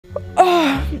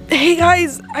Hey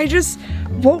guys, I just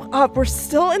woke up. We're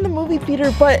still in the movie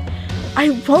theater, but I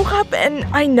woke up and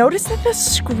I noticed that the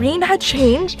screen had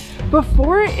changed.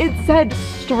 Before it said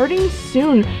starting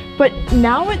soon, but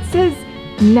now it says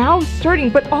now starting.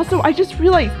 But also I just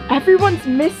realized everyone's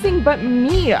missing but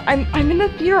me. I'm in the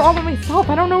theater all by myself.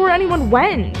 I don't know where anyone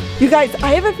went. You guys, I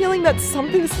have a feeling that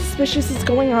something suspicious is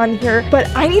going on here, but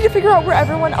I need to figure out where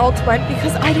everyone else went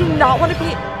because I do not want to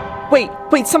be. Wait,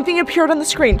 something appeared on the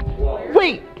screen.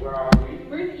 Wait. Where are we?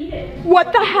 Where's Eden?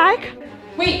 What the heck?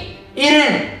 Wait.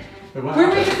 Eden! Were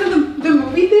we just in the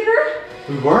movie theater?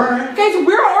 We were. Guys,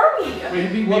 where are we?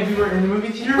 Maybe we're in the movie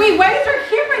theater? Wait, why is our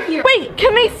camera here? Wait,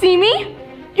 can they see me?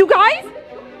 You guys?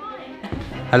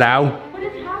 Hello? What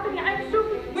is happening? I'm so...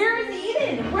 Where is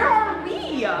Eden? Where are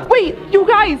we? Wait, you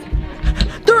guys.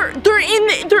 They're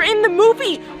in the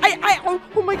movie.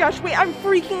 Oh my gosh, wait, I'm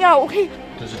freaking out. Okay.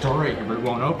 There's a door right here, but it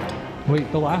won't open.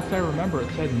 Wait, the last I remember, it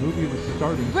said movie was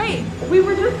starting. Right. We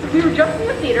were just in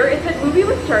the theater. It said movie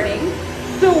was starting.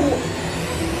 So...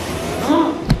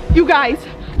 You guys.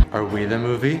 Are we the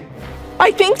movie?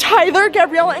 I think Tyler,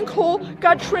 Gabriella, and Cole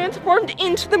got transformed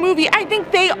into the movie. I think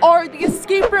they are the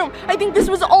escape room. I think this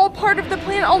was all part of the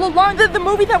plan all along. That the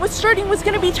movie that was starting was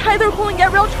gonna be Tyler, Cole, and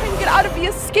Gabriella trying to get out of the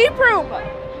escape room.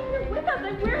 You're with us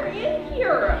and we're in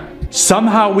here.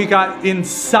 Somehow we got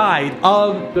inside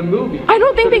of the movie. I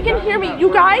don't think they can hear me.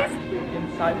 You guys?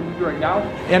 Inside the movie right now.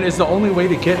 And is the only way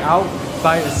to get out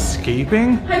by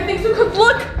escaping? I think so, because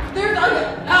look, there's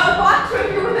a box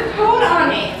right here with a code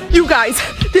on it. You guys,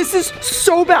 this is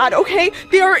so bad, okay?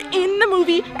 They are in the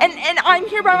movie and I'm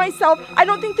here by myself. I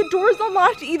don't think the door is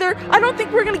unlocked either. I don't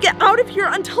think we're gonna get out of here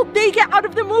until they get out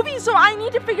of the movie, so I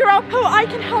need to figure out how I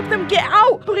can help them get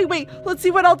out. Okay, wait, let's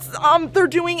see what else they're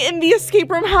doing in the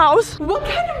escape room house. What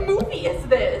kind of movie is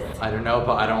this? I don't know,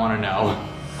 but I don't want to know.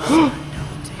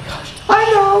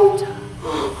 I know.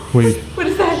 Wait. What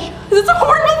is that? Is this a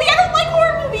horror movie? I don't like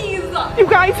horror movies. You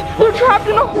guys, they're trapped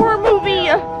in a horror movie.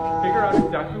 Figure out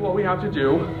exactly what we have to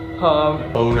do.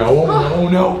 Oh no, oh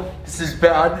no. This is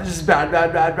bad, bad.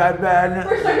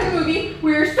 We're stuck in the movie.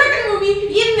 We're stuck in the movie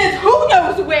in this who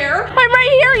knows where. I'm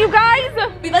right here, you guys.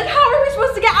 Wait, like, how are we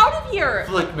supposed to get out of here?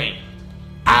 Flick me.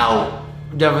 Ow.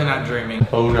 Definitely not dreaming.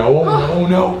 Oh no, oh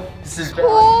no. This is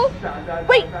Cole.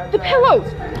 Wait, the pillows.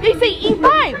 They say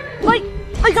E5, like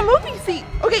a movie seat.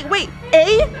 Okay, wait.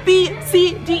 A, B,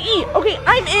 C, D, E. Okay,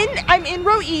 I'm in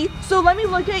row E. So let me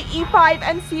look at E5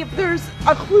 and see if there's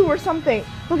a clue or something.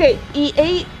 Okay,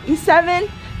 E8, E7,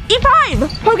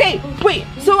 E5. Okay, wait.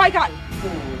 So I got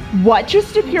what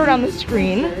just appeared on the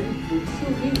screen?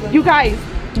 You guys,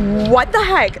 what the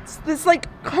heck? This like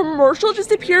commercial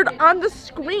just appeared on the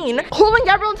screen. Cole and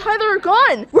Gabrielle and Tyler are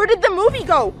gone. Where did the movie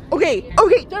go? Okay,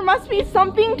 there must be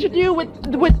something to do with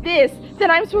this that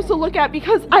I'm supposed to look at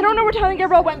because I don't know where Tyler and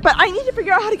Gabrielle went, but I need to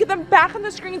figure out how to get them back on the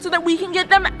screen so that we can get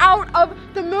them out of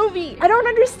the movie. I don't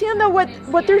understand though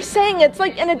what they're saying. It's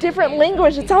like in a different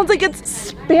language. It sounds like it's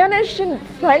Spanish and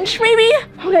French maybe?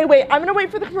 Okay, wait, I'm gonna wait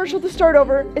for the commercial to start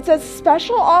over. It says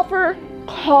special offer,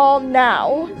 call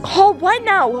now. Call what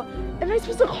now? Am I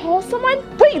supposed to call someone?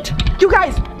 Wait, you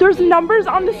guys, there's numbers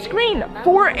on the screen.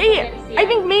 48. I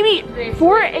think maybe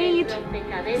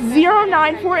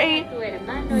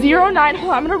 48094809.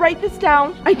 Hold on, I'm gonna write this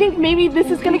down. I think maybe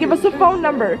this is gonna give us a phone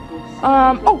number.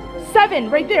 Oh, 7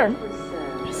 right there.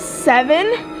 7.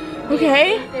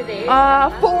 Okay.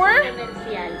 4.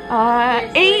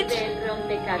 8.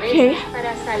 Okay.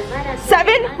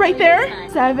 7 right there.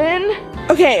 7.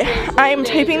 Okay, I'm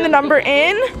typing the number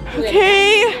in.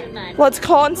 Okay, let's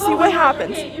call and see what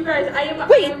happens. Okay, you guys, I am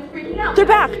freaking out. They're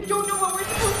back. I don't know what we're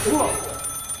supposed to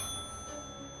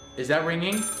do. Is that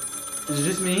ringing? Is it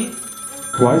just me?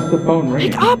 Why is the phone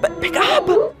ringing? Pick up.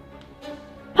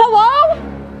 Hello?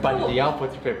 But the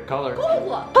outfit's your favorite color.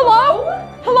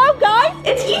 Hello, guys?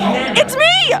 It's Eden. It's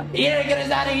me. Eden, get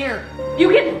us out of here. You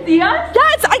can see us?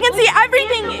 Yes, I can see In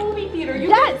everything. the movie theater. You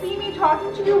Yes. can see me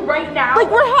talking to you right now. Like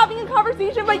we're having a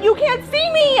conversation, but you can't see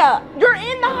me. You're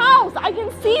in the house. I can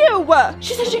see you.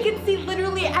 She said she can see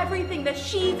literally everything, that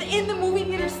she's in the movie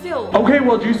theater still. Okay,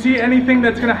 well, do you see anything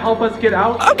that's gonna help us get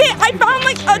out? Okay, I found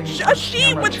like a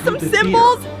sheet with some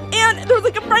symbols, and there's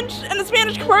like a French and a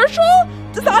Spanish commercial.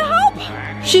 Does that help?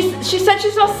 She said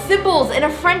she saw symbols in a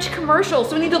French commercial,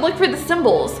 so we need to look for the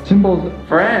symbols. Symbols.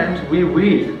 French,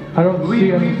 oui. I don't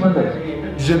see any symbols.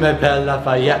 Je m'appelle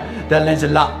Lafayette, the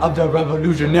Lancelot of the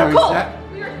Revolutionary. Cole,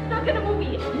 we are stuck in a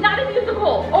movie, not a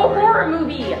musical, a horror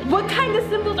movie. What kind of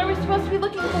symbols are we supposed to be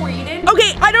looking for, Eden?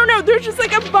 Okay, I don't know. There's just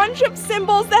like a bunch of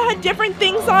symbols that had different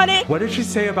things on it. What did she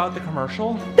say about the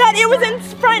commercial? That it was in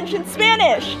French and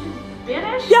Spanish.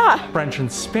 Spanish? Yeah, French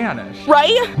and Spanish.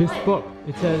 right? This book,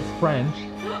 it says French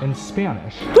and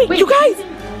Spanish. Wait, you guys,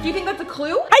 Do you think that's a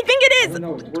clue? I think it is.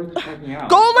 No, it's worth checking out.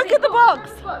 Go look at the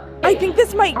books. Look. I think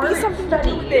this might be something to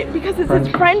do with it because it says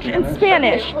French and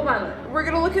Spanish. Hold on. We're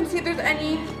gonna look and see if there's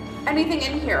anything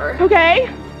in here. Okay?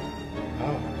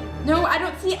 No, I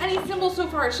don't see any symbols so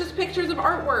far. It's just pictures of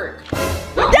artwork.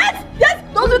 Yes, yes,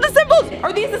 those are the symbols.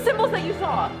 Are these the symbols that you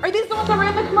saw? Are these the ones that were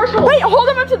in the commercial? Wait, hold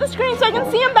them up to the screen so I can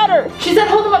see them better. She said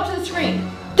hold them up to the screen.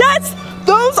 Yes,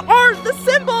 those are the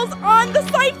symbols on the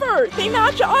cipher. They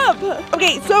match up.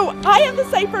 Okay, so I have the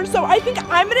cipher, so I think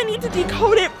I'm gonna need to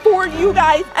decode it for you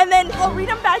guys, and then I'll read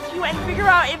them back to you and figure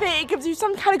out if it gives you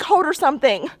some kind of code or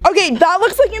something. Okay, that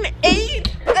looks like an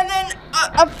 8, and then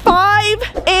a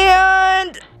 5,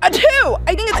 and a 2.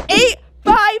 I think it's 8,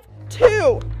 5,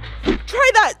 2. Try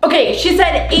that. Okay, she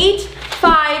said 8,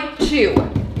 5, 2.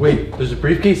 Wait, there's a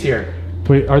briefcase here.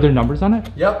 Wait, are there numbers on it?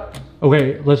 Yep.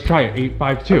 Okay, let's try it.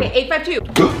 852. Okay, 8,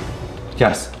 5, 2.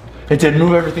 Yes. It did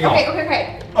move everything Okay, off.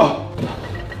 okay. Oh.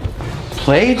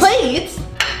 Plates? Plates?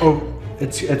 Oh,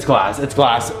 it's glass. It's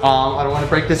glass. I don't want to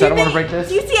break this. I don't want to break this.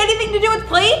 Do you see anything to do with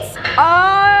plates?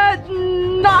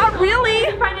 Not really.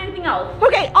 Can't find anything else.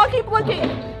 Okay, I'll keep looking.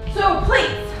 So,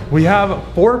 plates. We have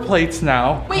 4 plates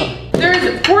now. Wait,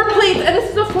 there's 4 plates and this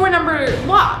is a 4-number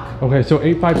lock. Okay, so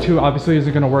 852 obviously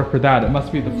isn't gonna work for that. It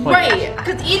must be the plate. Right,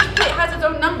 because each plate has its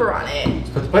own number on it.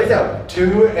 Put the plates out.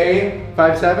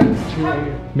 2A57.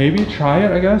 2A. Maybe try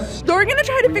it, I guess. So we're gonna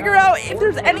try to figure out if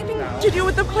there's anything to do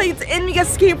with the plates in the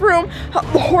escape room, the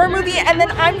horror movie, and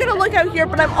then I'm gonna look out here,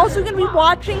 but I'm also gonna be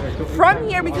watching from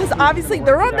here because obviously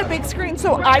they're on the big screen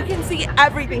so I can see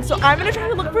everything. So I'm gonna try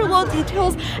to look for little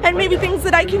details and maybe things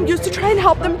that I can use to try and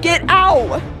help them get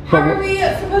out. How are we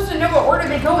supposed to know what order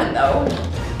they go in though?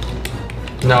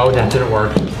 No, that didn't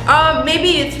work.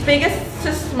 Maybe it's biggest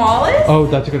to smallest? Oh,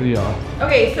 that's a good idea.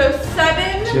 Okay, so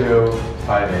 7, 2,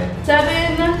 5A.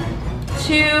 7,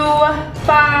 2,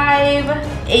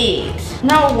 5, 8.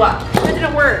 No, that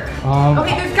didn't work.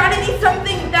 Okay, there's gotta be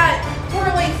something that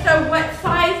correlates to what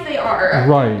size they are.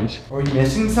 Right. Are you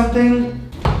missing something?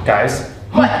 Guys,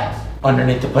 What?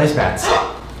 underneath the placemats.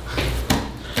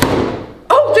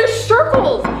 Oh, there's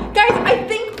circles! Guys, I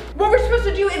think what we're supposed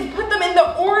to do is put them in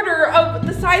the order of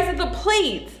the size of the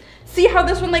plates. See how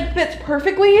this one like fits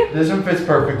perfectly? This one fits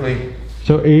perfectly.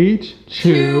 So 8,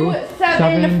 2,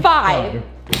 7, 5.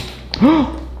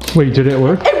 Wait, did it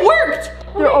work? It worked!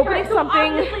 They're Oh my opening God, so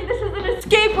something. Obviously, this is an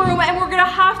escape room, and we're gonna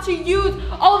have to use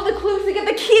all of the clues to get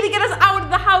the key to get us out of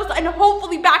the house and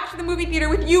hopefully back to the movie theater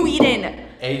with you, Eden.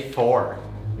 A4.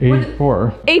 8,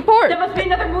 4. A4. That must be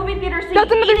another movie theater seat.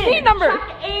 That's another Eden, seat number.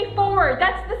 Check A4.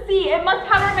 That's the seat. It must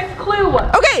have our next clue.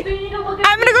 Okay, So you need to look at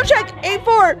I'm gonna go check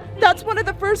A4. That's one of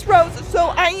the first rows. So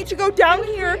I need to go down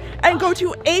here and go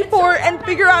to A4 and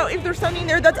figure out if there's something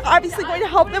there that's obviously going to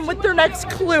help them with their next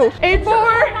clue.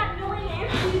 A4.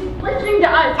 Listening to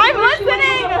us. I'm Maybe she went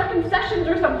listening. to go for concessions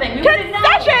or something. We wouldn't know.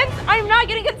 Concessions! I'm not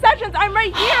getting concessions. I'm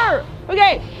right here.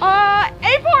 Okay,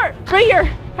 A4. Right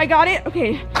here. I got it.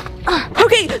 Okay.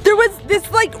 Okay, there was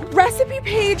this like recipe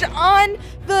page on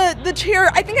the chair.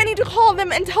 I think I need to call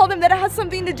them and tell them that it has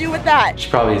something to do with that.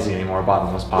 She probably isn't eating more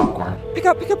bottomless popcorn. Pick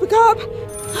up, pick up, pick up.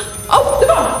 Oh, the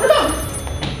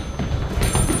phone.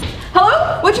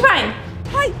 Hello? What'd you find?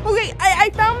 Hi. Okay, I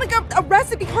found like a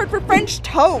recipe card for French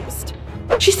toast.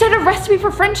 She said a recipe for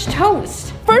French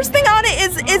toast. First thing on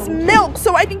it is milk,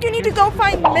 so I think you need to go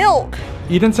find milk.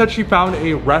 Eden said she found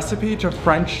a recipe to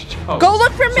French toast. Go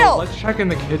look for So milk. let's check in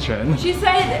the kitchen. She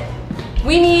said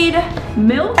we need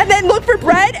milk And then look for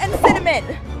bread and cinnamon.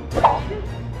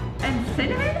 and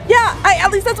cinnamon? Yeah,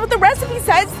 at least that's what the recipe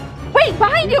says. Wait,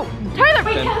 behind you. Tyler.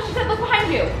 Wait, Tyler, she said look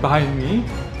behind you. Behind me,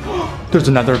 there's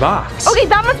another box. Okay,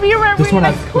 that must be where This one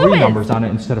your has next clue 3 is. numbers on it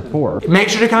instead of 4. Make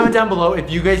sure to comment down below if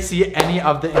you guys see any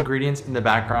of the ingredients in the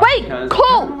background. Wait,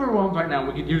 Cole. I'm overwhelmed right now.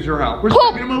 We could use your help. We're Cole.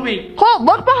 starting a movie. Cole,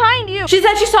 look behind you. She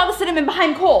said she saw the cinnamon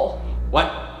behind Cole.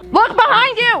 What? Look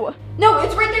behind you. No,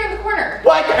 it's right there in the corner.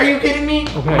 What? Are you kidding me?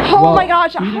 Okay. Oh well, my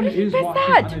gosh, how Eden did you is miss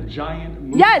watching that? on a giant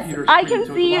movie Yes, theater I screen, can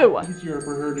so see it's a lot you. easier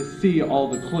for her to see all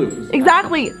the clues.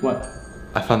 Exactly. What?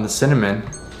 I found the cinnamon.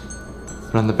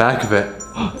 And on the back of it,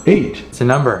 8. it's a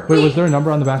number. Wait, was there a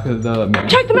number on the back of the menu?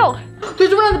 Check the milk.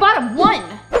 There's one on the bottom, 1.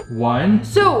 1.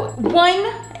 So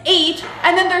 1, 8,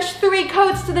 and then there's 3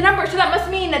 codes to the number. So that must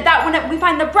mean that when we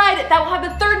find the bread, that will have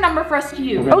the 3rd number for us to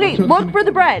use. Okay, look for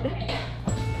the bread.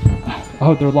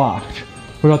 Oh, they're locked.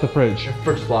 What about the fridge?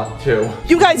 First block, 2.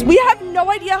 You guys, we have no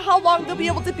idea how long they'll be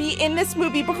able to be in this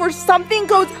movie before something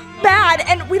goes bad,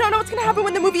 and we don't know what's gonna happen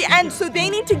when the movie ends, so they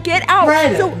need to get out.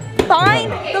 Bread. So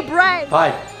find the bread.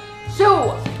 5. So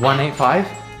 185.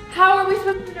 How are we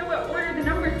supposed to know what order the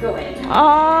numbers go in?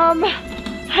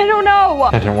 I don't know.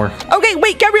 That didn't work. Okay,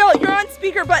 wait, Gabrielle, you're on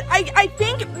speaker, but I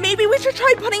think maybe we should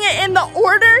try putting it in the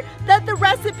order that the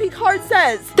recipe card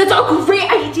says. That's a great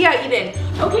idea, Eden.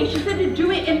 Okay, she said to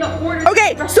do it in the order.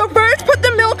 Okay, so first put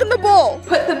the milk in the bowl.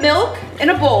 Put the milk in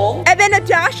a bowl. And then a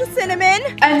dash of cinnamon.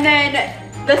 And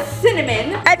then the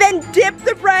cinnamon. And then dip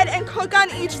the bread and cook on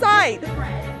each side.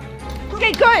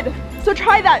 Okay, good. So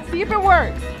try that, see if it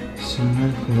works.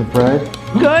 Cinnamon in the bread.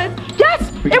 Good.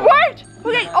 Yes, it worked.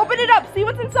 Okay, open it up, see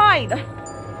what's inside.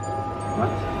 What?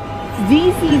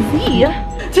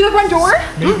 ZZZ. To the front door?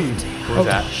 Maybe. What's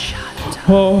that?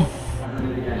 Oh.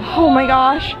 Oh my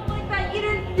gosh. Like that,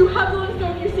 Eden, you have to let us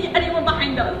know if you see anyone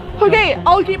behind us. Okay,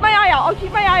 I'll keep my eye out.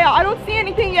 I don't see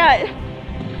anything yet.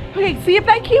 Okay, see if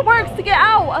that key works to get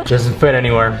out. Doesn't fit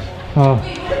anywhere. Oh.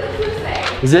 Wait, what does the clue say?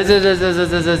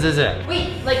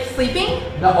 Wait, like sleeping?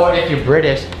 No, if you're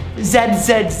British. Z.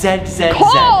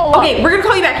 Call! Okay, we're gonna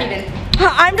call you back, Eden.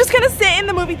 I'm just gonna sit in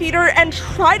the movie theater and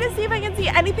try to see if I can see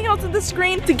anything else on the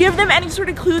screen to give them any sort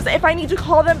of clues if I need to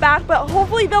call them back, but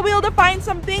hopefully they'll be able to find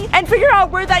something and figure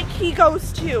out where that key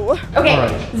goes to. Okay,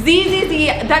 Alright.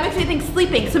 ZZZ, that makes me think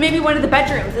sleeping, so maybe one of the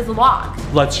bedrooms is locked.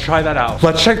 Let's try that out.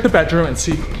 Let's check the bedroom and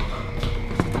see.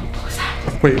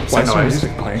 Wait, why is there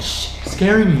music playing?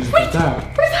 Scary music. Wait, what is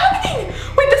happening?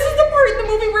 Wait, this is the part in the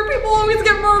movie where people always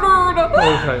get murdered. Okay.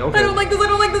 I don't like this, I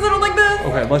don't like this, I don't like this.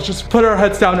 Okay, let's just put our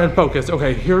heads down and focus.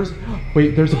 Okay,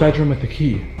 wait, there's a bedroom with the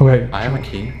key. Okay. I have a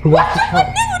key. Who wants to What?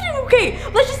 come? No. Okay,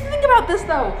 let's just think about this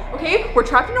though. Okay, we're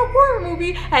trapped in a horror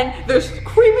movie and there's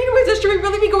creepy noises. Should we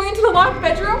really be going into the locked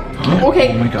bedroom?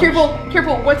 Okay, Oh my gosh.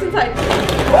 careful. What's inside?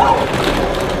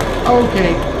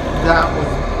 Okay,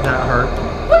 that hurt.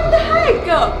 What the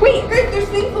heck? Wait, there's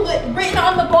things written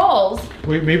on the balls.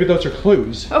 Wait, maybe those are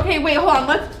clues. Okay, wait, hold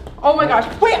on. Oh my gosh.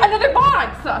 Wait, another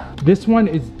box. This one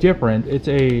is different. It's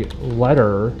a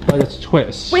letter, but it's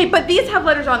twists. Wait, but these have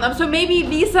letters on them, so maybe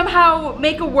these somehow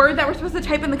make a word that we're supposed to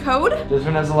type in the code? This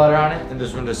one has a letter on it, and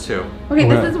this one does too. Okay,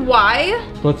 Okay. this is Y.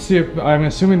 Let's see if, I'm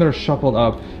assuming they're shuffled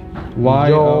up. Y,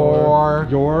 Your.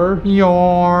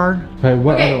 Okay,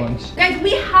 what Okay, other ones? guys,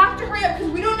 we have to hurry up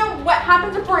because we don't know what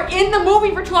happens if we're in the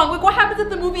movie for too long. Like, what happens if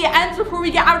the movie ends before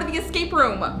we get out of the escape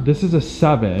room? This is a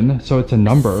 7, so it's a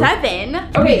number. 7.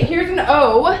 Okay, here's an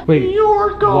O. Wait,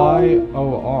 Yorko.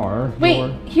 Y-O-R.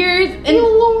 Wait, here's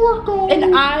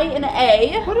an I and an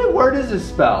A. What word does this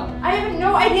spell? I have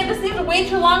no idea. This seems way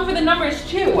too long for the numbers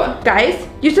too. Guys,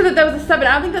 you said that was a 7.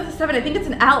 I don't think that's a 7. I think it's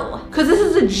an L. Because this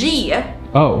is a G.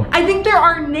 Oh. I think there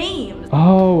are names.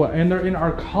 Oh, and they're in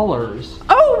our colors.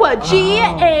 Oh,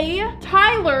 G-A,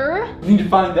 Tyler. I need to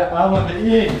find that L and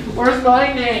the E. Where's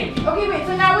my name? Okay, wait,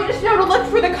 so now we just know to look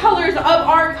for the colors of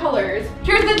our colors.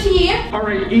 Here's the T. All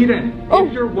right, Eden,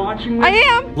 if you're watching this, I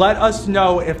am. let us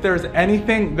know if there's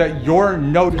anything that you're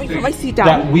noticing put my seat down.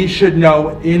 that we should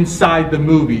know inside the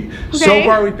movie. So Okay.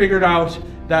 far, we figured out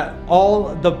that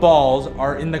all the balls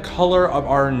are in the color of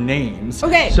our names.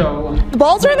 Okay. So, The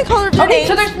balls are in the color of their Okay, names.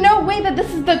 so there's no way that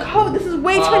this is the code. This is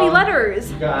way too many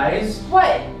letters. Guys,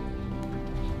 What?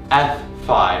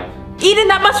 F5. Eden,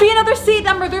 that must be another seat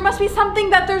number. There must be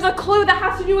something that there's a clue that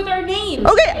has to do with our names.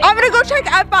 Okay, I'm gonna go check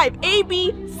F5. A,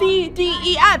 B, C, D,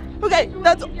 E, F. Okay,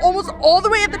 that's almost all the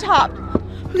way at the top.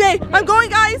 Okay, I'm going,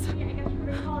 guys.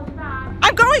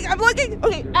 I'm looking.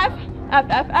 Okay, F.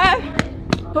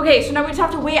 Okay, so now we just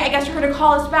have to wait, I guess, for her to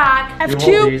call us back.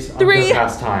 F2, 3,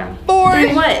 Past time. 4,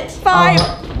 Doing what? 5.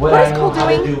 What What I is know Cole how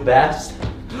doing? to do best.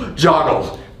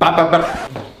 Joggle. Ba, ba, ba.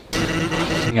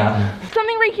 Yeah.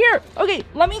 Something right here. Okay,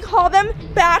 let me call them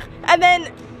back and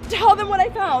then tell them what I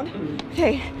found.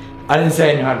 Okay. I didn't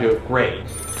say I knew how to do it. Great.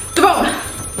 The phone.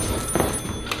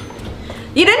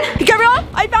 Eden? Gabrielle,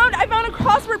 I found a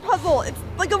crossword puzzle. It's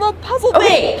like a little puzzle thing.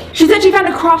 Okay, she said she found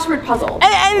a crossword puzzle.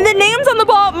 And the names on the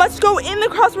ball must go in the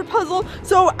crossword puzzle,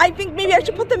 so I think maybe I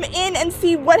should put them in and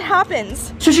see what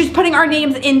happens. So she's putting our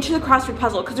names into the crossword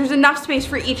puzzle because there's enough space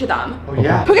for each of them. Oh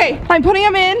yeah. Okay, I'm putting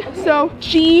them in. So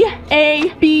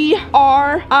G-A-B-R-I-E-L-L-A,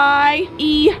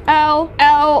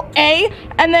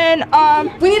 and then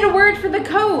We need a word for the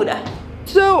code.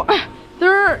 so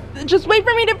just wait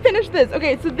for me to finish this.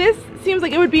 Okay, so this seems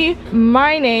like it would be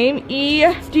my name,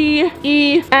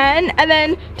 E-D-E-N, and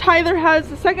then Tyler has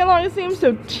the second longest name,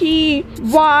 so T-Y-L-O-R,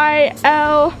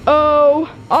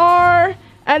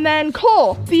 and then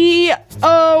Cole,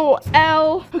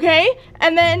 C-O-L, okay?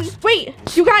 And then, wait,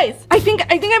 you guys, I think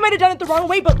I might have done it the wrong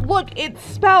way, but look, it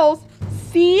spells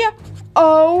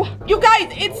C-O, you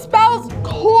guys, it spells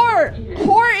core.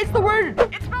 Core is the word.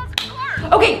 It spells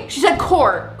core. Okay, she said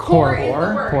core. Core is the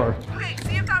word. Core. Okay,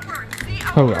 see if that works. See,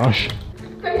 Oh gosh.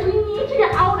 Guys, we need to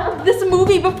get out of this movie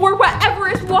movie before whatever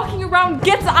is walking around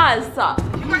gets us.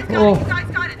 You guys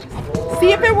got it.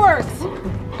 See if it works.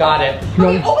 Got it.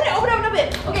 Okay, open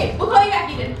it. Okay, we'll call you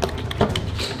back, Eden.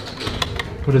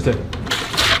 What is it?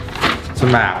 It's a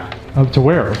map. To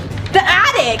where? The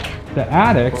attic. The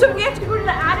attic? So we have to go to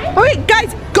the attic? Okay,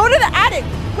 guys, go to the attic.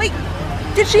 Wait,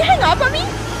 did she hang up on me?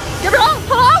 Give it all.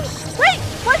 Hello? Wait,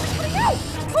 why is it putting out?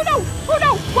 Oh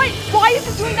no. Wait, why is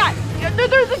it doing that?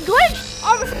 There's a glitch.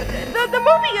 The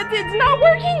movie, it's not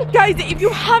working. Guys, if you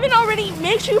haven't already,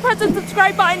 make sure you press the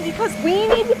subscribe button because we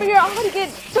need to figure out how to get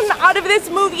something out of this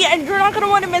movie and you're not gonna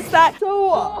want to miss that. So,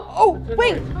 oh,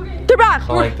 wait, they're back.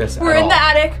 I like this. We're in the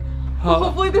attic.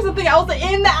 Hopefully there's something else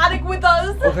in the attic with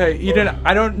us. Okay, Eden,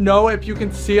 I don't know if you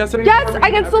can see us anymore. Yes,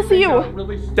 I can still see you. It got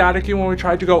really staticky when we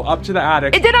tried to go up to the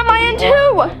attic. It did on my end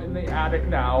too. In the attic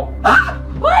now.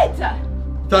 What?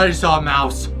 Thought I saw a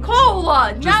mouse. Cole, now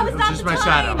is not just the my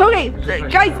time. shadow. Okay,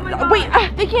 guys, wait,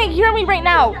 they can't hear me right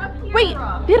now. Wait,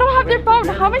 they don't have their phone.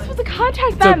 How am I supposed to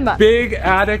contact them? It's a big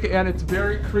attic and it's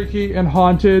very creaky and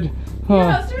haunted.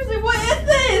 Yeah, seriously, what is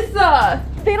this?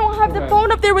 They don't have the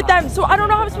phone up there with them, so I don't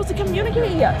know how I'm supposed to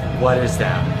communicate. What is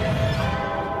that?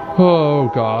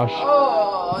 Oh gosh.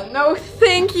 Oh, no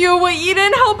thank you,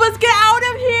 Eden. Help us get out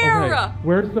of here. Okay,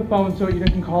 where's the phone so Eden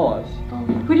can call us?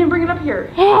 We didn't bring it up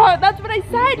here. Oh, that's what I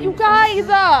said, you guys.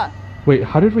 Wait,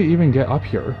 how did we even get up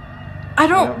here? I I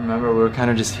don't don't remember. We were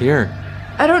kind of just here.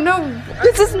 know.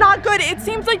 This is not good. It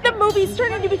seems like the movie's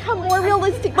starting to become more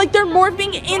realistic, like they're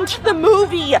morphing into the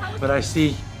movie. But I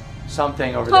see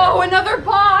something over there. Oh, another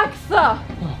box.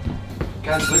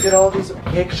 Guys, look at all these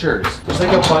pictures. There's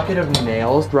like a bucket of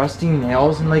nails, rusty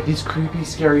nails, and like these creepy,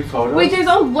 scary photos. Wait, there's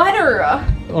a letter.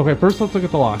 Okay, first let's look at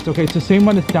the locks. Okay, it's the same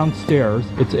one that's downstairs.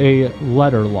 It's a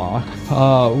letter lock.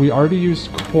 We already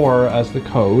used core as the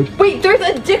code. Wait, there's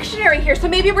a dictionary here, so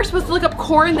maybe we're supposed to look up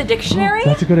core in the dictionary?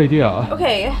 That's a good idea.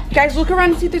 Okay, guys, look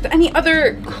around and see if there's any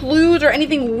other clues or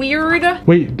anything weird.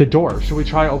 Wait, the door. Should we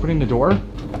try opening the door?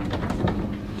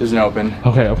 Doesn't open.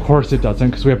 Okay, of course it doesn't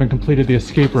because we haven't completed the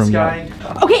escape room yet.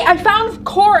 Okay, I found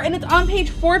core and it's on page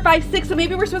 456, so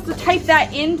maybe we're supposed to type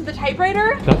that into the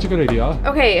typewriter? That's a good idea.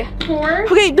 Okay, core.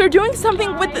 Okay, they're doing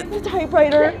something with the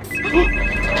typewriter.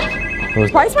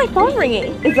 Why is my phone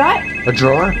ringing? Is that A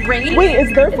drawer? ringing? Wait,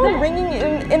 is their phone ringing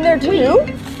in there too?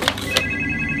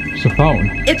 It's a phone.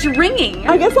 It's ringing.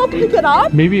 I guess I'll pick it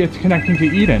up. Maybe it's connecting to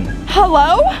Eden.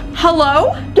 Hello?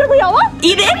 Hello? Gabriella?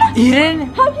 Eden? Eden?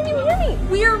 How can you hear me?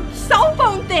 Weird cell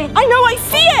phone thing. I know, I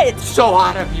see it. So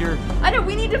hot up here. I know,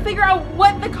 we need to figure out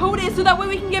what the code is so that way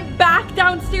we can get back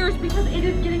downstairs because it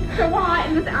is getting so hot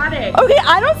in this attic. Okay,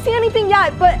 I don't see anything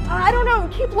yet, but I don't know.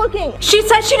 Keep looking. She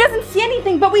said she doesn't see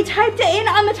anything, but we typed it in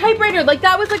on the typewriter. Like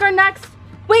that was like our next.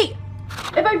 Wait,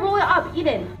 if I roll it up,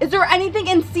 Eden, is there anything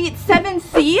in seat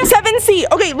 7C? 7C.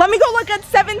 Okay, let me go look at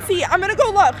 7C. I'm gonna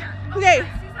go look. Okay.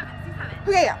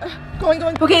 Okay, going.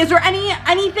 Okay, is there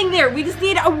anything there? We just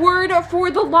need a word for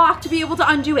the lock to be able to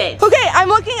undo it. Okay, I'm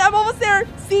looking. I'm almost there.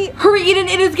 See. Hurry, Eden,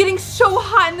 it is getting so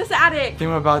hot in this attic. I think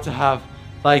we're about to have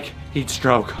like heat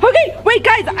stroke. Okay, wait,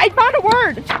 guys. I found a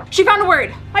word. She found a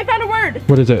word. I found a word.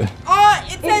 What is it?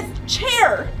 It says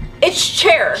chair. It's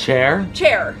chair. Chair?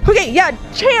 Chair. Okay, yeah,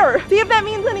 chair. See if that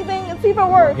means anything and see if it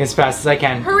works. As fast as I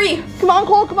can. Hurry. Come on,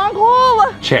 Cole. Come on,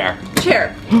 Cole. Chair.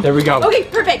 Chair. There we go. Okay,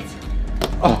 perfect.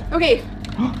 Oh. Okay.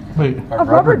 Wait, A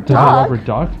rubber there's a duck? rubber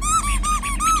duck?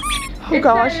 Oh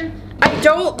gosh. I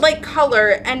don't like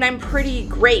color and I'm pretty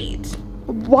great.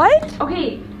 What?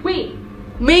 Okay, wait.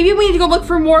 Maybe we need to go look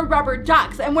for more rubber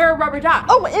ducks. And where are rubber ducks?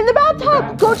 Oh, in the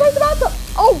bathtub. Go check the bathtub.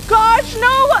 Oh gosh,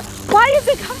 no. Why is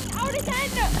it coming out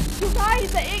again? You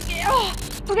guys,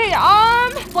 okay,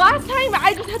 last time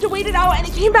I just had to wait it out and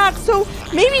it came back, so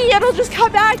maybe it'll just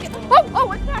come back.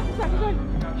 Oh, it's back.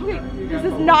 Okay, this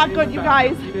is not good, you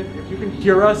guys. If you can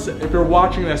hear us, if you're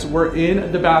watching this, we're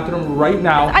in the bathroom right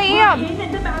now. I am.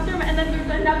 In the bathroom and then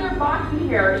there's another box in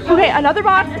here. Okay, another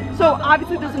box. So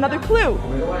obviously there's another clue.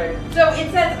 So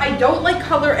it says, I don't like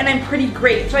color and I'm pretty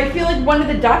great. So I feel like one of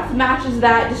the ducks matches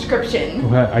that description.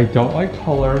 Okay, I don't like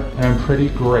color and I'm pretty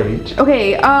great.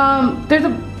 Okay, there's a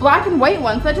black and white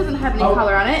one, so that doesn't have any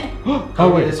color on it.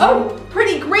 Oh wait. Oh,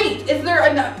 pretty great. Is there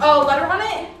a letter on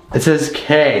it? It says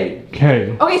K.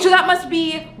 Okay. Okay, so that must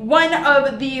be one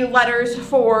of the letters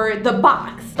for the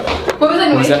box. What was that What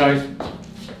noise? was that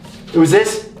noise? It was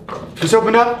this. Just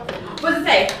open up. What does it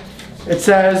say? It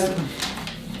says,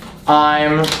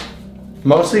 I'm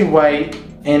mostly white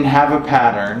and have a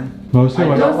pattern. Mostly I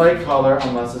white. don't like color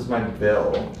unless it's my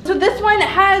bill. So this one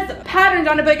has patterns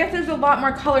on it, but I guess there's a lot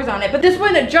more colors on it. But this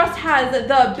one just has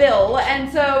the bill,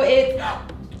 and so it's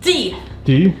D.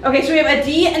 D? Okay, so we have a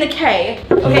D and a K.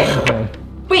 Okay. Okay.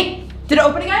 Wait, Did it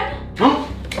open again?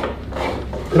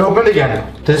 It opened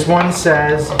again. This one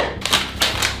says,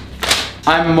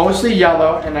 I'm mostly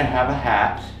yellow and I have a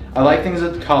hat. I like things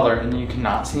with color and you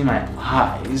cannot see my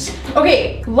eyes.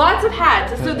 Okay, lots of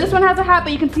hats. So this one has a hat,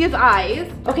 but you can see his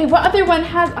eyes. Okay, what other one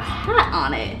has a hat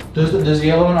on it? Does the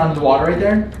yellow one under the water right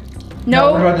there?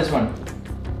 No. What about this one?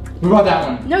 What about that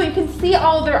one? No, you can see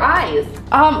all of their eyes.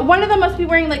 One of them must be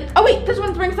wearing like, oh wait, this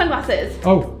one's wearing sunglasses.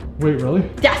 Oh, wait, really?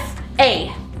 Yes,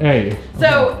 A. A.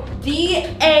 So D,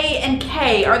 A, and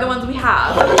K are the ones we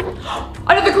have.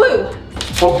 Another clue.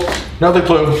 Oh, another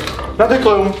clue. Another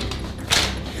clue.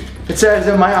 It says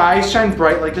that my eyes shine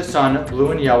bright like the sun. Blue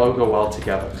and yellow go well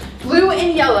together. Blue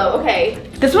and yellow, okay.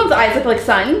 This one's eyes look like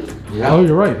sun. Yeah. Oh,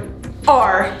 you're right.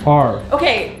 R. R.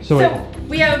 Okay, So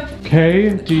we have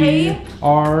K, D,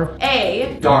 R,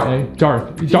 A. Dark. A.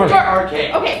 Dark.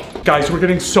 D-A-R-K. Okay. Guys, we're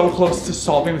getting so close to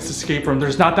solving this escape room.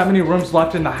 There's not that many rooms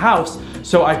left in the house,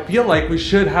 so I feel like we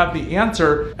should have the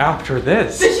answer after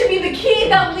this. This should be the key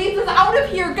that leads us out of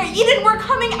here. Eden, we're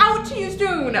coming out to you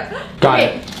soon. Got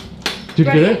it. Did you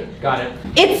Ready? get it? Got it.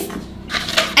 It's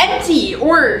empty,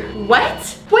 or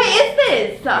what? What is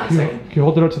this? Can you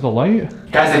hold it up to the light?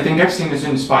 Guys, I think I've seen this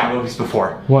in spy movies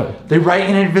before. What? They write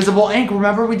in invisible ink.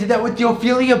 Remember we did that with the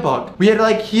Ophelia book. We had to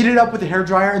like heat it up with a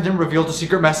hairdryer and then reveal the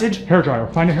secret message.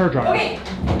 Hairdryer. Find a hairdryer. Okay.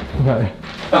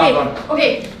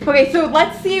 Okay. Okay, so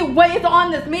let's see what is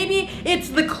on this. Maybe it's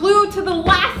the clue to the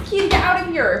last key to get out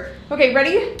of here. Okay,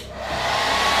 ready?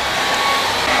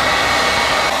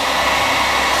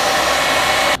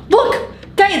 Look,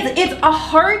 guys, it's a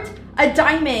heart, a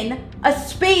diamond, a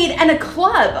spade, and a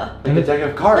club. Like a deck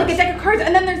of cards. Like a deck of cards,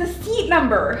 and then there's a seat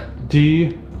number.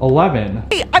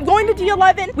 D11. Hey, I'm going to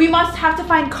D11. We must have to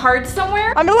find cards somewhere.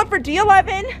 I'm gonna look for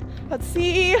D11. Let's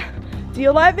see.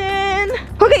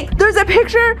 D11. Okay, there's a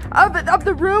picture of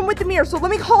the room with the mirror, so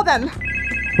let me call them.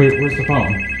 Wait, where's the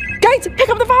phone? Guys, pick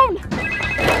up the phone.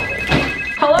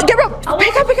 Hello? Gabriel, Hello?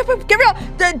 pick up. Gabriel,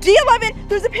 the D11,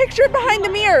 there's a picture behind the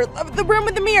mirror, of the room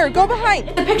with the mirror. Go behind.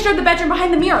 The picture of the bedroom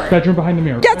behind the mirror. Bedroom behind the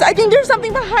mirror. Yes, I think there's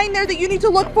something behind there that you need to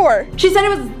look for. She said it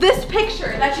was this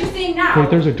picture that she's seeing now. Wait,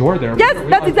 there's a door there. Yes,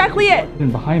 that's exactly it.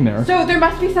 And behind there. So there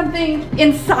must be something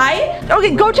inside?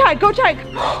 Okay, go check.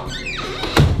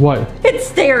 What? It's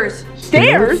stairs.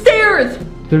 Stairs? Stairs.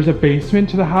 There's a basement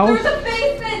to the house? There's a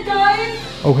basement, guys.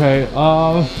 Okay,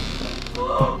 Oh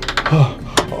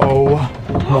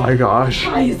my gosh.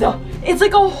 Guys, it's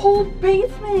like a whole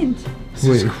basement. This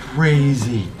is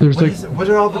crazy. There's What like- is it? What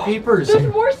are all the papers?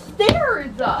 There's more stairs.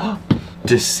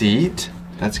 Deceit?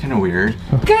 That's kind of weird.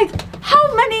 Guys,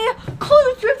 how many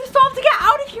clues do we have to solve to get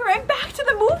out of here and back to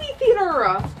the movie theater?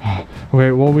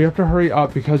 Okay, well, we have to hurry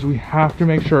up because we have to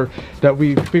make sure that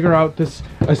we figure out this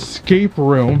escape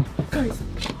room. Guys,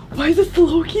 why is this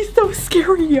Loki so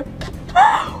scary?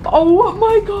 Oh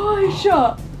my gosh.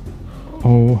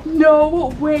 Oh.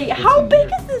 No way. How big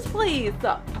is this place?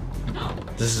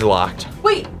 This is locked.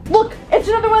 Wait, look, it's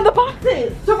another one of the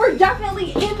boxes. So we're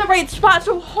definitely in the right spot.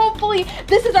 So hopefully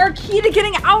this is our key to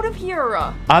getting out of here.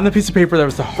 On the piece of paper, there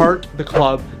was the heart, the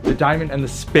club, the diamond, and the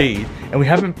spade. And we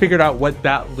haven't figured out what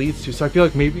that leads to. So I feel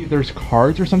like maybe there's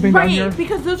cards or something down here. Right,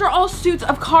 because those are all suits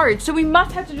of cards. So we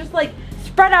must have to just like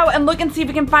spread out and look and see if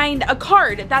we can find a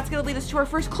card. That's gonna lead us to our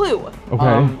first clue.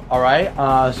 Okay. All right.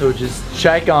 So just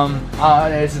check.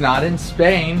 It's not in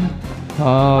Spain.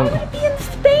 Why would it be in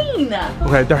Spain?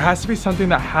 Okay, there has to be something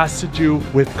that has to do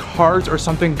with cards or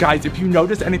something. Guys, if you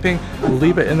notice anything,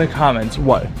 leave it in the comments.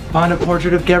 What? Found a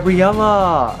portrait of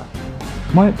Gabriella.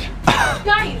 What?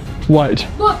 Guys, What?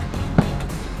 look.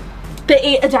 The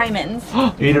 8 of diamonds.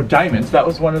 8 of diamonds. That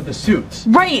was one of the suits.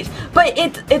 Right, but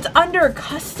it's under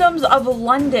Customs of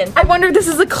London. I wonder if this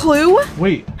is a clue?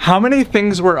 Wait, how many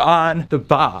things were on the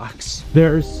box?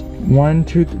 There's 1,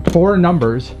 2, 4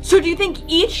 numbers. So do you think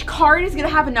each card is gonna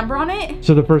have a number on it?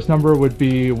 So the first number would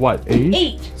be what, 8?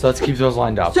 8. So let's keep those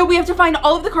lined up. So we have to find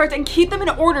all of the cards and keep them in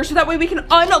order so that way we can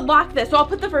unlock this. So I'll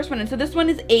put the first one in. So this one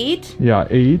is 8. Yeah,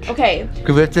 8. Okay.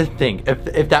 We have to think.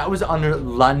 If that was under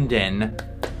London.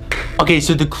 Okay,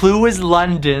 so the clue is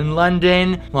London,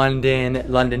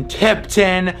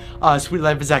 Tipton, Sweet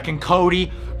Life of Zack and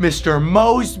Cody, Mr.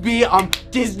 Mosby,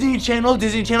 Disney Channel,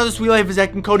 The Sweet Life of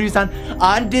Zack and Cody is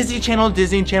on Disney Channel.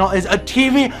 Disney Channel is a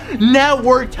TV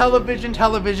network.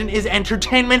 Television is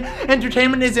entertainment.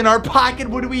 Entertainment is in our pocket.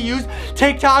 What do we use?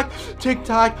 TikTok,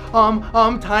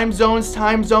 time zones.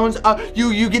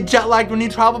 You get jet lagged when you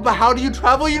travel, but how do you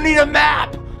travel? You need a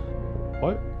map.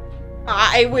 What?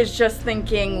 I was just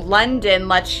thinking London,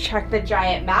 let's check the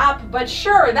giant map, but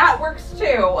sure, that works too.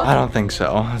 I don't think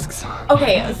so.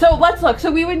 Okay, so let's look.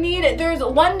 So we would need, there's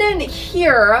London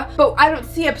here, but I don't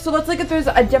see it. So let's look if there's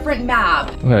a different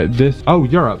map. Okay, oh,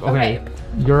 Europe, okay.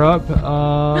 Europe,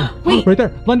 Wait. right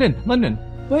there, London.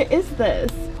 What is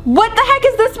this? What the heck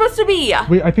is this supposed to be?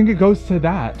 Wait, I think it goes to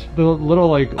that. The little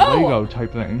like Lego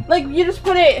type thing. Like you just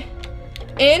put it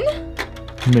in?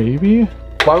 Maybe?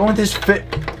 Why won't this fit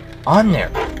on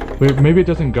there? Wait, maybe it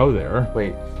doesn't go there.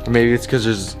 Wait, or maybe it's because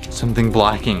there's something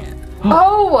blocking it.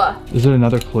 Oh! Is it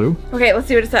another clue? Okay, let's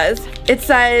see what it says. It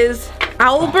says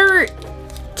Albert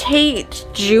Tate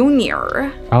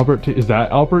Jr. Albert Tate, is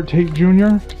that Albert Tate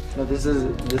Jr.? No, this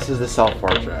is the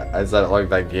self-portrait. As that looked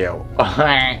like you.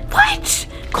 What?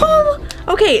 Cole!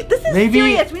 Okay, this is Maybe-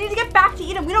 serious. We need to get back to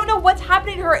Eden. We don't know what's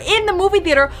happening to her in the movie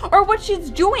theater or what she's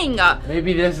doing.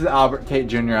 Maybe this is Albert Tate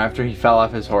Jr. after he fell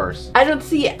off his horse. I don't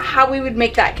see how we would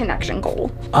make that connection,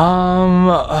 Cole.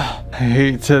 I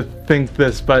hate to think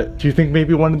this, but do you think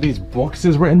maybe one of these books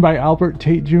is written by Albert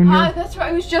Tate Jr.? That's what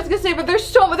I was just gonna say, but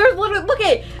there's literally, look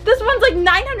at, this one's like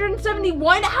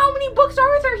 971. How many books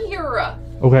are there here?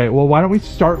 Okay, well, why don't we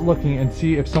start looking and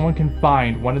see if someone can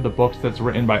find one of the books that's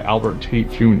written by Albert Tate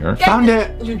Jr. Found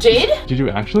it! You did? Did you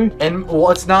actually? And,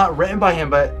 well, it's not written by him,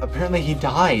 but apparently he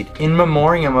died in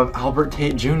memoriam of Albert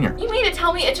Tate Jr. You mean to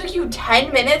tell me it took you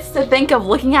 10 minutes to think of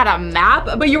looking at a map,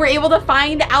 but you were able to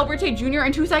find Albert Tate Jr.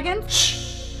 in 2 seconds?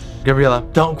 Shh. Gabriella,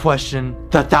 don't question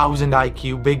the 1,000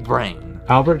 IQ big brain.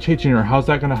 Albert Tate Jr., how's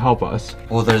that gonna help us?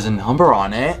 Well, there's a number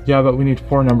on it. Yeah, but we need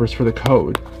 4 numbers for the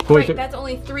code. Right, that's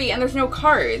only 3 and there's no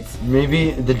cards.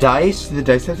 Maybe the dice? Do the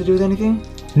dice have to do with anything?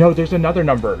 No, there's another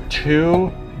number.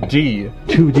 2D.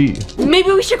 2D.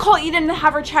 Maybe we should call Eden and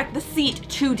have her check the seat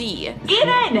 2D.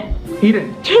 Eden!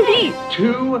 Eden. 2D!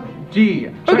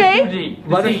 2D. Okay. 2D.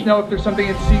 Let us know if there's something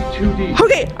in seat 2D.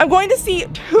 Okay, I'm going to see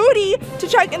 2D to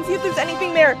check and see if there's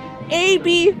anything there. A,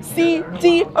 B, C,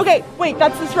 D. Okay, wait,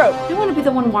 that's this row. I want to be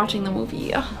the one watching the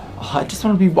movie. Oh, I just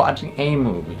want to be watching a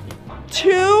movie.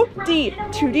 2D.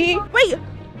 2D. Wait,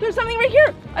 there's something right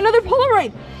here. Another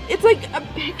Polaroid. It's like a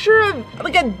picture of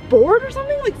like a board or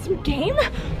something, like some game.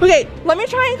 Okay, let me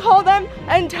try and call them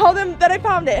and tell them that I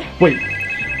found it. Wait.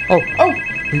 Oh.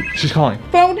 Wait, she's calling.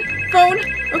 Phone.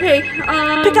 Okay,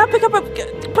 Pick up.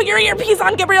 Put your earpiece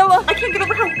on, Gabriella. I can't get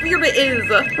over how weird it is.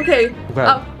 Okay.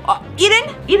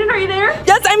 Eden? Eden, are you there?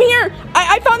 Yes, I'm here.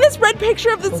 I found this red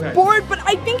picture of this board, but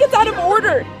I think it's out of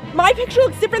order. My picture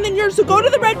looks different than yours, so go to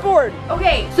the red board.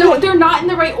 Okay, so they're not in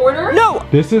the right order? No.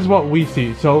 This is what we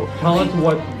see, so tell us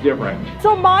what's different.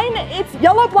 So mine, it's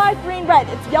yellow, black, green, red.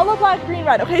 It's yellow, black, green,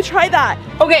 red. Okay, try that.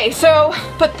 Okay, so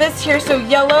put this here. So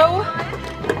yellow,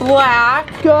 black,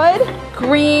 Good.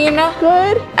 green,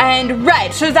 Good. and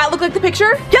red. So does that look like the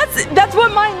picture? Yes, that's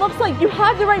what mine looks like. You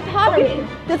have the right pattern.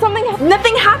 Did something happen?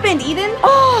 Nothing happened, Eden.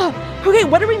 Oh, okay,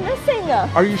 what are we missing?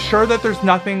 Are you sure that there's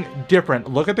nothing different?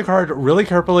 Look at the card really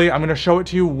carefully. I'm gonna show it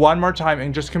to you one more time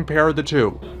and just compare the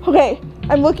two. Okay,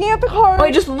 I'm looking at the card.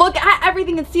 Okay, just look at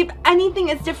everything and see if anything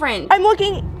is different. I'm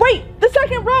looking, wait, the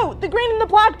second row, the green and the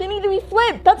black, they need to be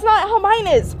flipped. That's not how mine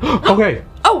is. Okay.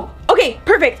 Oh, okay,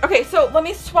 perfect. Okay, so let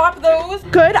me swap those.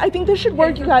 Good, I think this should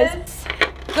work, you guys.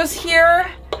 This goes here.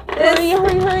 This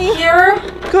Hurry. here.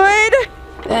 Good.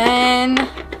 Then.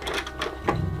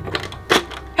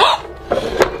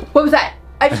 What was that?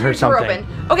 I just heard a drawer something.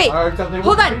 open. Okay, I heard something.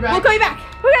 hold We'll on. be back. We'll call you back.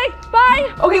 Okay,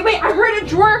 bye. Okay, wait, I heard a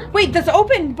drawer. Wait, that's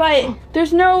open, but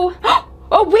there's no.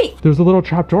 Oh, wait. There's a little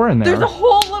trap door in there. There's a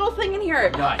whole little thing in here.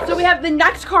 Nice. So we have the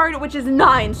next card, which is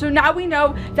 9. So now we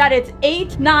know that it's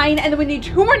 8, 9, and then we need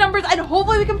 2 more numbers, and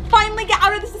hopefully we can finally get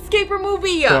out of this escape room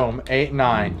movie. Boom, 8,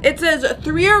 9. It says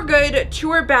 3 are good,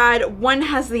 2 are bad, 1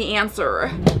 has the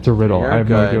answer. It's a riddle. You're I have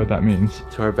no good. idea what that means.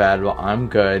 2 are bad. Well, I'm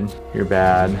good. You're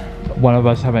bad. One of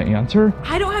us have an answer?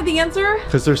 I don't have the answer.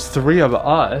 Because there's 3 of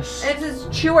us. And it says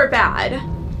 2 are bad.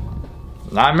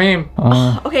 Not me.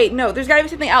 Okay, no, there's gotta be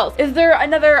something else. Is there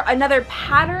another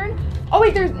pattern? Oh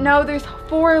wait, there's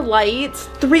 4 lights.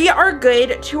 3 are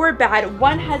good, 2 are bad,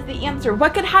 1 has the answer.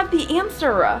 What could have the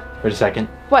answer? Wait a second.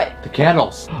 What? The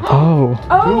candles. Oh.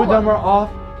 2 of them are off.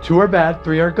 2 are bad.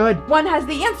 3 are good. 1 has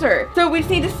the answer. So we just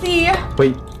need to see.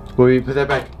 Wait, put that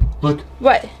back. Look,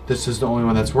 What? this is the only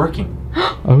one that's working.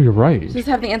 Oh, you're right. Does this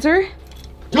have the answer?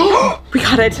 We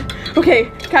got it. Okay,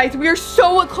 guys, we are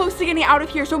so close to getting out of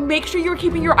here, so make sure you're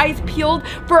keeping your eyes peeled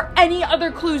for any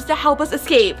other clues to help us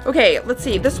escape. Okay, let's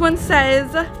see. This one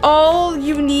says, all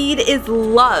you need is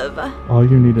love. All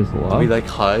you need is love. We like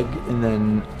hug and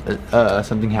then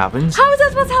something happens. How is that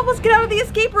supposed to help us get out of the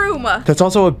escape room? That's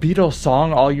also a Beatles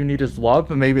song, All You Need Is Love,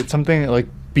 but maybe it's something like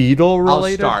Beetle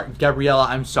related? I'll start. Gabriella,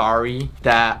 I'm sorry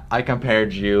that I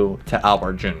compared you to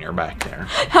Albert Jr. back there.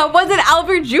 That wasn't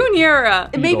Albert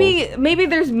Jr. Maybe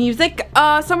there's music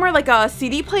somewhere, like a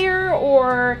CD player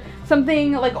or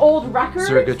something like old records. Is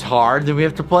there a guitar that we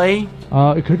have to play?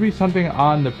 It could be something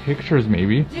on the pictures,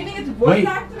 maybe. Do you think it's voice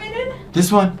activated?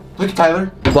 This one. Look,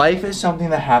 Tyler. Life is something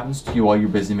that happens to you while you're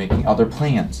busy making other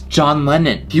plans. John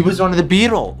Lennon. He was one of the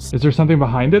Beatles. Is there something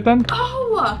behind it then?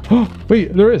 Oh!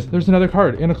 Wait, there is. There's another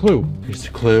card and a clue. Here's the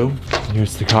clue.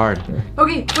 Here's the card.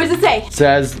 Okay, what does it say? It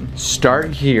says,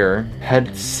 start here,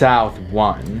 head south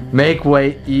 1, make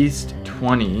way east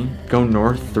 20, go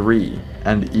north 3,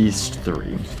 and east 3.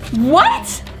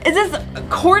 What? Is this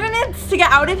coordinates to get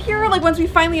out of here? Like once we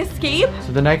finally escape?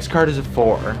 So the next card is a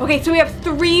 4. Okay, so we have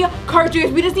 3 cards.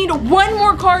 We just need 1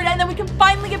 more card and then we can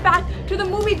finally get back to the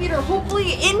movie theater.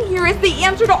 Hopefully in here is the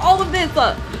answer to all of this.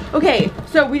 Okay,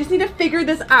 so we just need to figure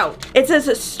this out. It says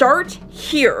start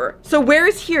here. So where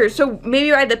is here? So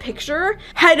maybe by the picture.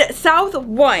 Head south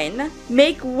 1,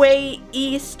 make way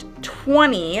east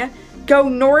 20, go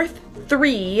north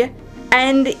 3,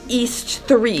 and east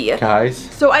 3. Guys.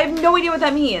 So I have no idea what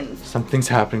that means. Something's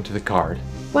happening to the card.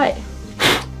 What?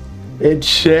 It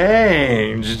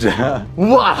changed.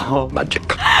 Wow. Magic.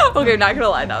 Okay, not gonna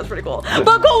lie, that was pretty cool.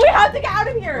 But cool, we have to get out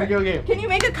of here. Okay. Can you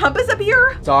make a compass up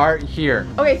here? Start here.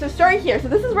 Okay, so start here. So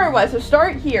this is where it was. So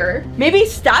start here. Maybe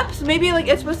steps. Maybe like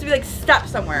it's supposed to be like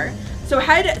steps somewhere. So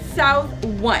head south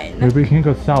 1. Maybe we can't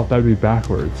go south. That would be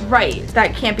backwards. Right.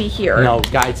 That can't be here. No,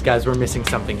 guys, we're missing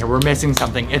something here. We're missing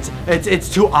something. It's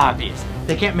too obvious.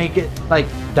 They can't make it like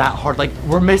that hard. Like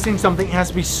we're missing something. It has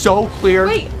to be so clear.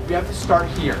 Wait. We have to start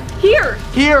here. Here.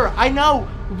 Here. I know.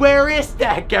 Where is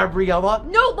that, Gabriella?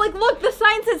 No, like look, the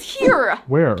sign says here.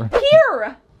 Where?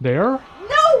 Here. There?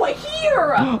 No,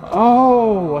 here.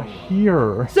 Oh,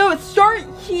 here. So start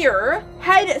here,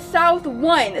 head south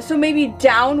 1. So maybe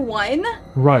down 1.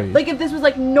 Right. Like if this was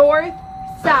like north,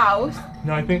 south.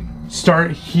 No, I think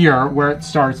start here where it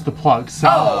starts the plug.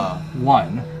 South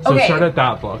 1. So Okay. start at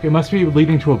that book. It must be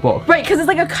leading to a book. Right, because it's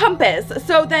like a compass.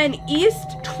 So then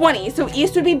east 20. So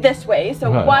east would be this way.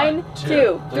 So Okay. 1,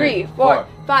 2, 3, 4,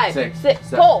 5, 6.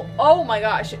 Pull. Oh my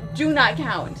gosh. Do not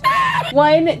count.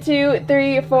 1, 2,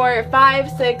 3, 4,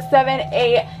 5, 6, 7,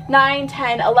 8, 9,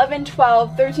 10, 11,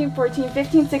 12, 13, 14,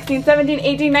 15, 16, 17,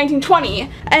 18, 19, 20.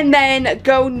 And then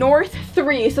go north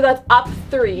 3. So that's up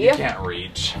 3. Can't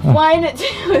reach. 1, 2,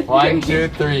 3. 1, 2,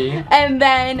 3. And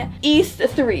then east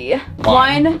 3.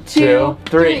 1, 1, 2,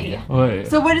 3. Wait.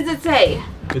 So what does it say?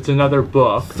 It's another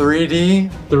book. 3D.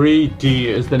 3D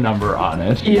is the number on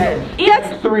it.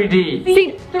 Yes. 3D.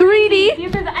 See, 3D. See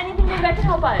if there's anything that can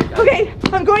help us. Okay,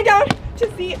 I'm going down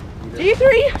to see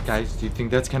D3. Guys, do you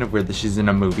think that's kind of weird that she's in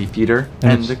a movie theater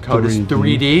And and it's the code is 3D?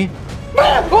 3D?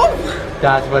 Oh,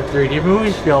 That's what 3D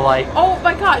movies feel like. oh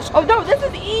my gosh. Oh no, this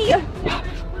is E.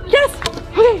 Yes.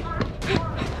 Okay.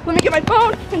 Let me get my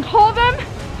phone and call them.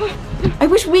 I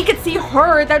wish we could see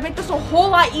her. That would make this a whole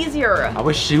lot easier. I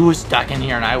wish she was stuck in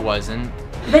here and I wasn't.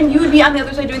 Then you would be on the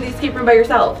other side doing the escape room by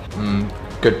yourself.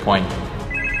 Good point.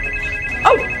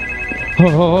 Oh.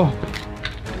 Oh.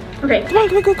 Okay. Come on,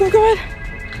 go on.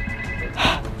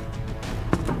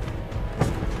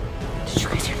 Did you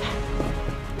guys hear that?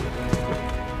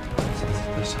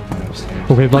 There's someone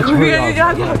upstairs. Okay, let's hurry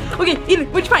up. Okay, Eden,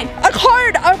 what'd you find? A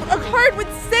card with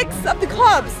 6 of the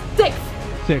clubs. 6.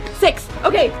 6.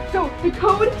 Okay, so the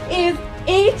code is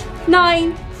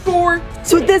 894.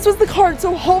 So this was the card.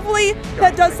 So hopefully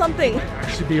that does something.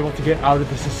 Actually be able to get out of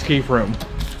this escape room.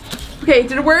 Okay,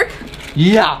 did it work?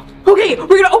 Yeah. Okay,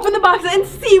 we're gonna open the box and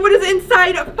see what is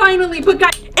inside finally. But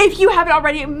guys, if you haven't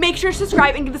already, make sure to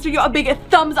subscribe and give this video a big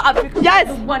thumbs up. Yes.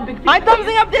 One big I'm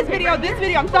thumbsing up this video.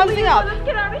 I'm thumbsing up. Let's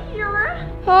get out of here.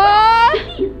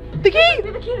 The key.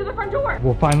 The key to the front door.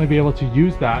 We'll finally be able to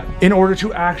use that in order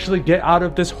to actually get out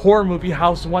of this horror movie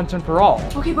house once and for all.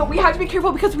 Okay, but we have to be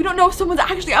careful because we don't know if someone's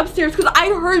actually upstairs because I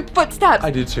heard footsteps. I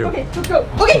did too. Okay, let's go.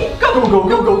 Okay, go.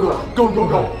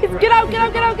 Go. Get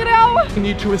out. We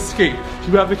need to escape.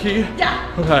 Do you have the key?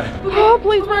 Yeah. Okay. Oh,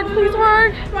 please work.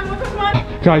 Come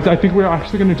on. Guys, I think we're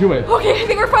actually gonna do it. Okay, I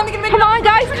think we're finally gonna make Come it. on,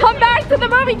 guys. Come back to the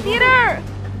movie theater.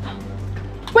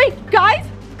 Wait, guys.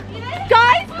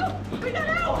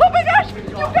 Oh my gosh,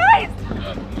 you guys.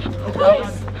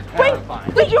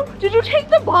 Wait, did you take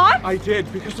the box? I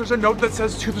did, because there's a note that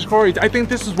says to the Skorys. I think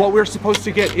this is what we're supposed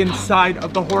to get inside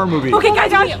of the horror movie. Okay,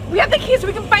 guys, we have the keys so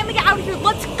we can finally get out of here.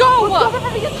 Let's go. Let's go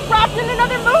before we get trapped in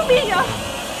another movie.